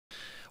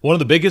One of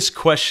the biggest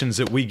questions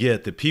that we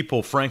get that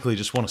people frankly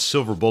just want a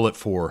silver bullet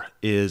for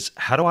is,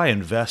 how do I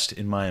invest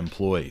in my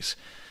employees?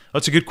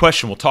 That's a good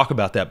question. We'll talk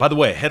about that. By the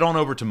way, head on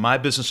over to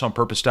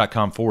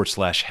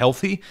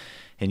mybusinessonpurpose.com/healthy,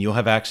 and you'll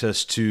have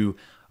access to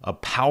a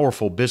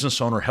powerful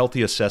business owner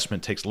healthy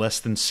assessment. It takes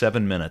less than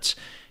 7 minutes,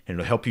 and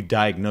it'll help you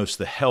diagnose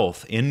the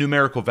health and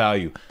numerical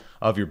value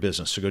of your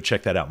business. So go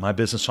check that out,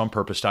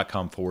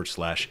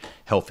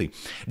 mybusinessonpurpose.com/healthy.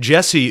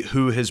 Jessie,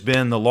 who has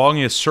been the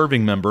longest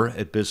serving member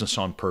at Business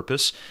on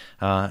Purpose,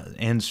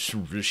 and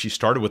she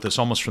started with us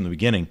almost from the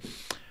beginning.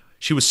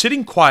 She was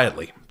sitting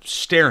quietly,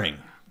 staring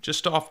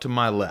just off to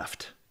my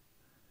left.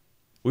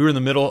 We were in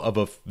the middle of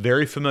a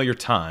very familiar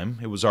time.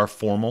 It was our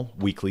formal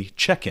weekly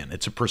check-in.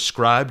 It's a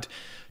prescribed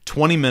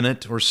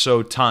 20-minute or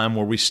so time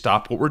where we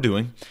stop what we're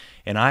doing,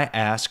 and I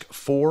ask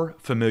 4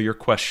 familiar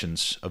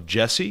questions of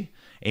Jessie,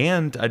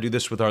 and I do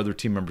this with our other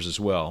team members as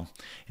well.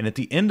 And at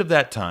the end of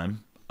that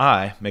time,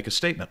 I make a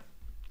statement.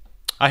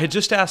 I had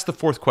just asked the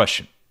 4th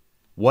question,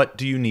 what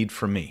do you need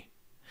from me?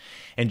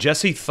 And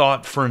Jessie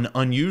thought for an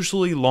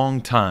unusually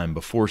long time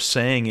before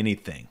saying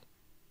anything.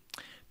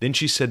 Then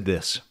she said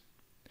this: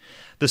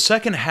 the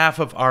second half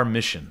of our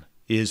mission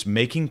is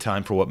making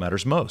time for what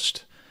matters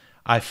most.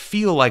 I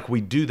feel like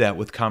we do that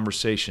with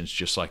conversations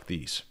just like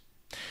these.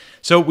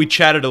 So we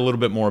chatted a little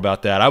bit more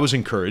about that. I was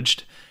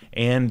encouraged.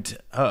 And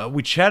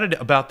we chatted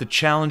about the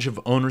challenge of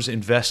owners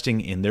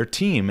investing in their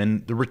team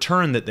and the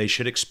return that they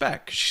should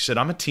expect. She said,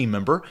 I'm a team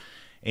member,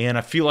 and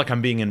I feel like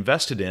I'm being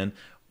invested in.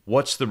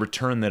 What's the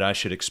return that I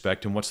should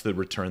expect, and what's the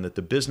return that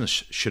the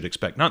business should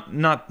expect?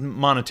 Not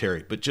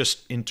monetary, but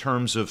just in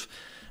terms of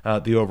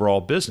the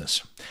overall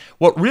business.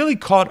 What really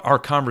caught our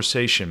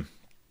conversation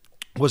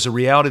was a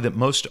reality that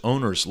most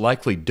owners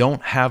likely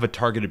don't have a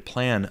targeted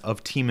plan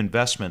of team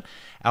investment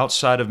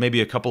outside of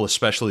maybe a couple of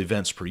special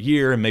events per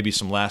year and maybe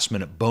some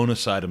last-minute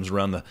bonus items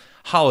around the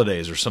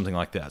holidays or something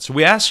like that. So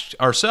we asked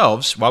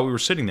ourselves while we were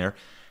sitting there,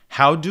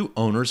 how do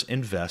owners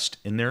invest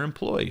in their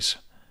employees?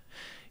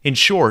 In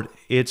short,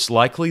 it's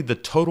likely the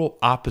total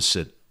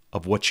opposite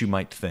of what you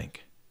might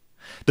think.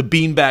 The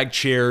beanbag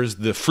chairs,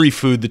 the free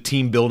food, the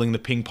team building, the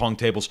ping pong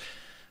tables,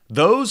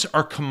 those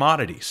are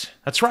commodities.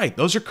 That's right,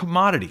 those are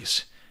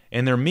commodities.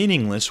 And they're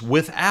meaningless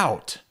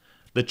without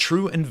the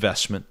true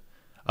investment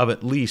of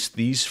at least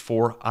these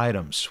 4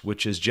 items,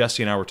 which, as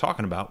Jessie and I were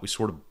talking about, we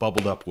sort of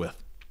bubbled up with: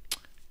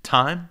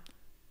 time,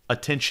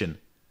 attention,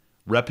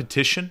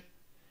 repetition,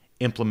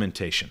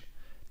 implementation.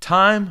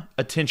 Time,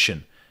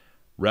 attention,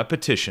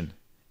 repetition,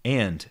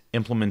 and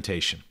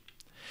implementation.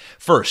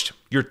 First,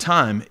 your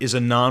time is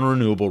a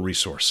non-renewable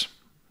resource,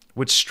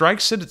 which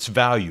strikes at its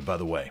value, by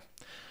the way.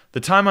 The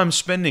time I'm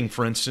spending,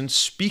 for instance,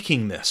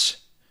 speaking this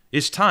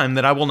is time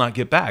that I will not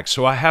get back.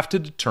 So I have to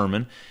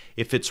determine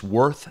if it's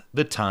worth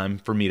the time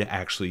for me to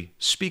actually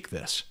speak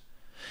this.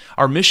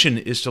 Our mission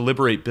is to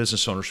liberate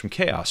business owners from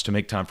chaos, to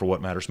make time for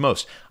what matters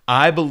most.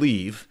 I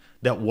believe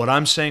that what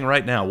I'm saying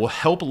right now will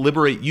help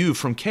liberate you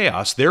from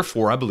chaos.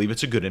 Therefore, I believe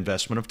it's a good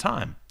investment of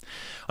time.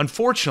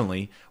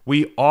 Unfortunately,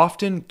 we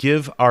often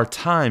give our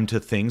time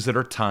to things that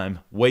are time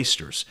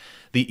wasters.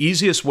 The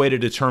easiest way to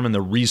determine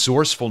the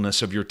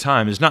resourcefulness of your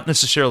time is not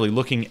necessarily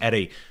looking at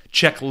a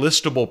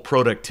checklistable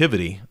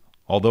productivity,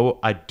 although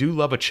I do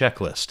love a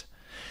checklist,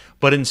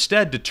 but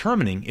instead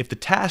determining if the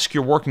task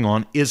you're working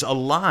on is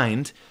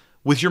aligned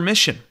with your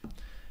mission.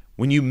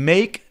 When you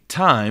make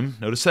time,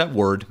 notice that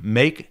word,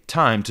 make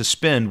time to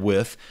spend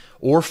with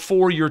or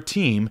for your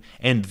team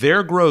and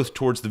their growth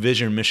towards the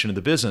vision and mission of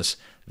the business,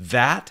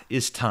 that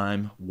is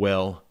time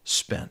well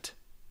spent.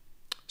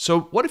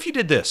 So what if you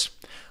did this?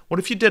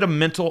 What if you did a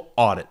mental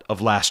audit of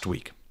last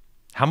week?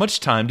 How much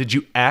time did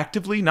you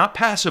actively, not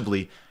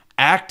passively,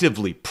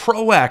 actively,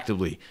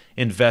 proactively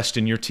invest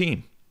in your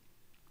team?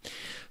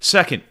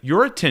 Second,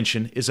 your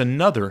attention is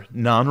another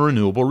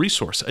non-renewable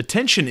resource.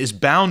 Attention is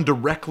bound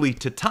directly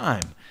to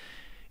time.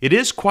 It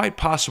is quite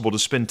possible to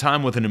spend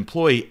time with an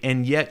employee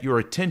and yet your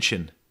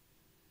attention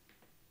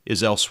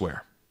is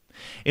elsewhere.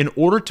 In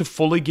order to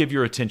fully give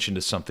your attention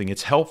to something,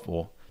 it's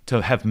helpful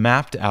to have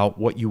mapped out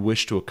what you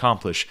wish to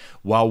accomplish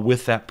while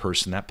with that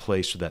person, that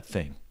place, or that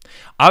thing.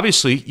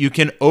 Obviously, you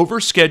can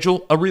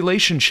overschedule a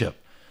relationship,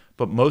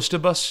 but most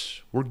of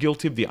us, we're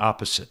guilty of the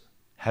opposite,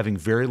 having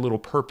very little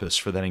purpose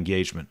for that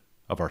engagement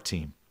of our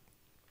team.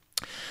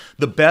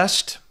 The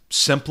best,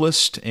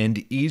 simplest,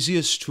 and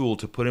easiest tool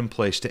to put in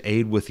place to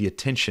aid with the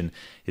attention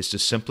is to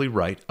simply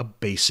write a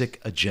basic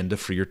agenda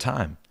for your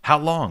time. How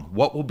long?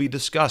 What will be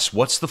discussed?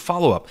 What's the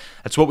follow-up?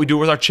 That's what we do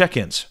with our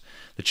check-ins.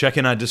 The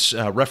check-in I just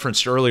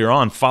referenced earlier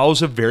on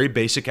follows a very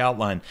basic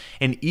outline,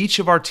 and each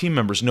of our team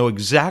members know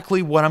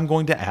exactly what I'm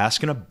going to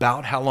ask and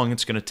about how long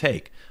it's going to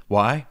take.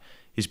 Why?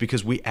 Is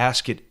because we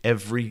ask it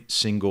every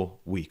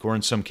single week, or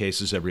in some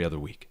cases, every other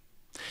week.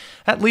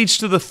 That leads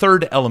to the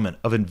third element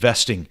of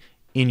investing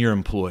in your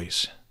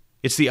employees.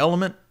 It's the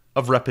element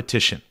of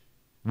repetition.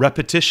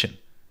 Repetition.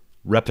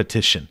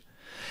 Repetition.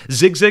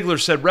 Zig Ziglar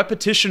said,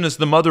 repetition is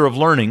the mother of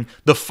learning,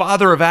 the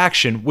father of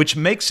action, which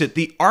makes it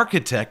the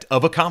architect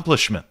of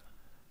accomplishment.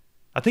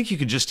 I think you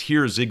can just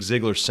hear Zig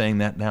Ziglar saying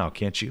that now,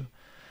 can't you?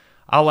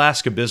 I'll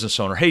ask a business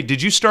owner, hey,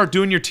 did you start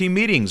doing your team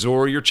meetings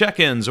or your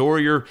check-ins or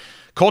your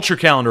culture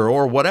calendar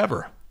or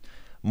whatever?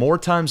 More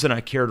times than I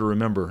care to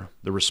remember,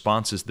 the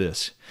response is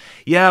this: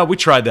 yeah, we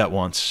tried that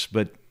once,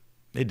 but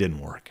it didn't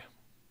work.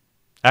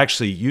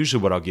 Actually,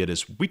 usually what I'll get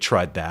is, we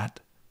tried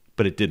that,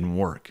 but it didn't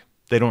work.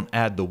 They don't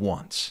add the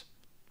once.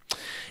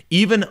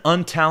 Even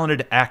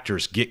untalented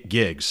actors get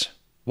gigs.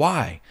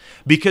 Why?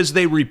 Because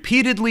they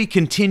repeatedly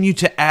continue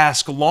to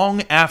ask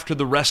long after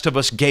the rest of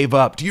us gave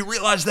up. Do you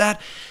realize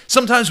that?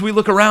 Sometimes we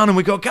look around and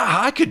we go,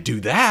 God, I could do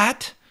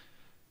that.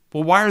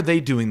 Well, why are they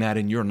doing that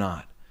and you're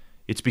not?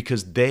 It's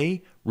because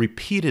they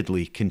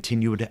repeatedly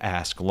continue to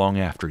ask long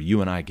after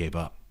you and I gave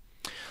up.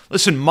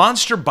 Listen,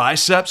 monster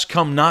biceps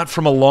come not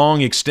from a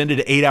long, extended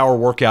 8-hour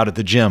workout at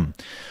the gym.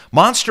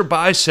 Monster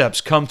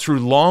biceps come through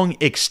long,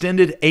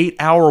 extended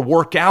 8-hour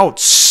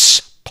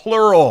workouts,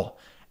 plural,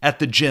 at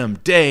the gym,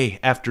 day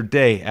after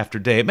day after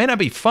day. It may not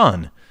be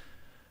fun,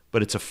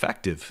 but it's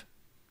effective.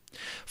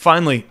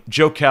 Finally,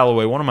 Joe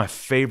Calloway, one of my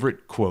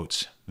favorite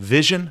quotes: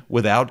 vision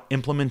without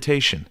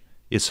implementation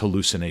is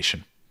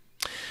hallucination.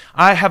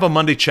 I have a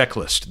Monday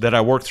checklist that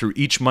I work through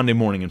each Monday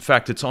morning. In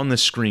fact, it's on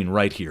this screen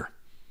right here.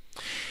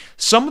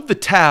 Some of the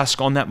tasks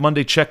on that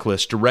Monday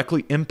checklist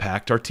directly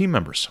impact our team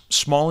members.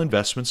 Small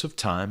investments of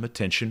time,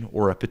 attention,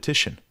 or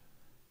repetition.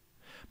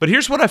 But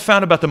here's what I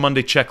found about the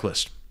Monday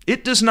checklist.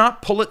 It does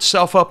not pull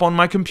itself up on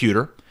my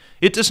computer.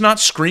 It does not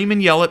scream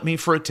and yell at me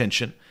for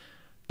attention.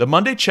 The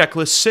Monday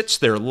checklist sits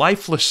there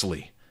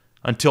lifelessly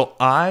until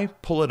I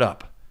pull it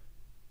up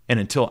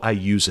and until I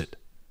use it.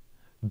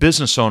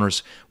 Business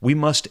owners, we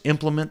must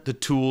implement the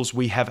tools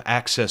we have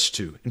access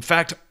to. In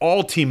fact,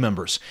 all team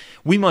members,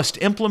 we must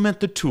implement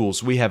the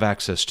tools we have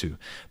access to.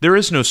 There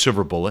is no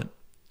silver bullet,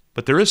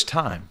 but there is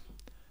time.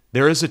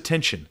 There is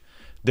attention.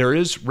 There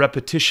is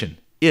repetition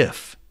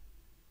if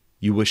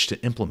you wish to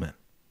implement.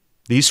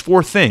 These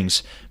 4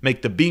 things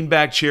make the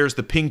beanbag chairs,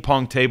 the ping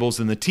pong tables,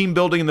 and the team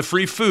building and the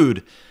free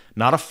food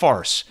not a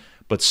farce,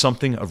 but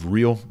something of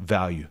real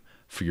value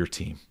for your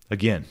team.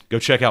 Again, go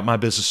check out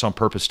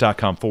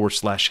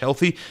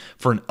mybusinessonpurpose.com/healthy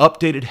for an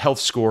updated health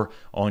score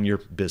on your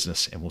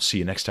business. And we'll see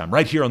you next time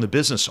right here on the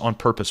Business on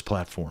Purpose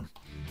platform.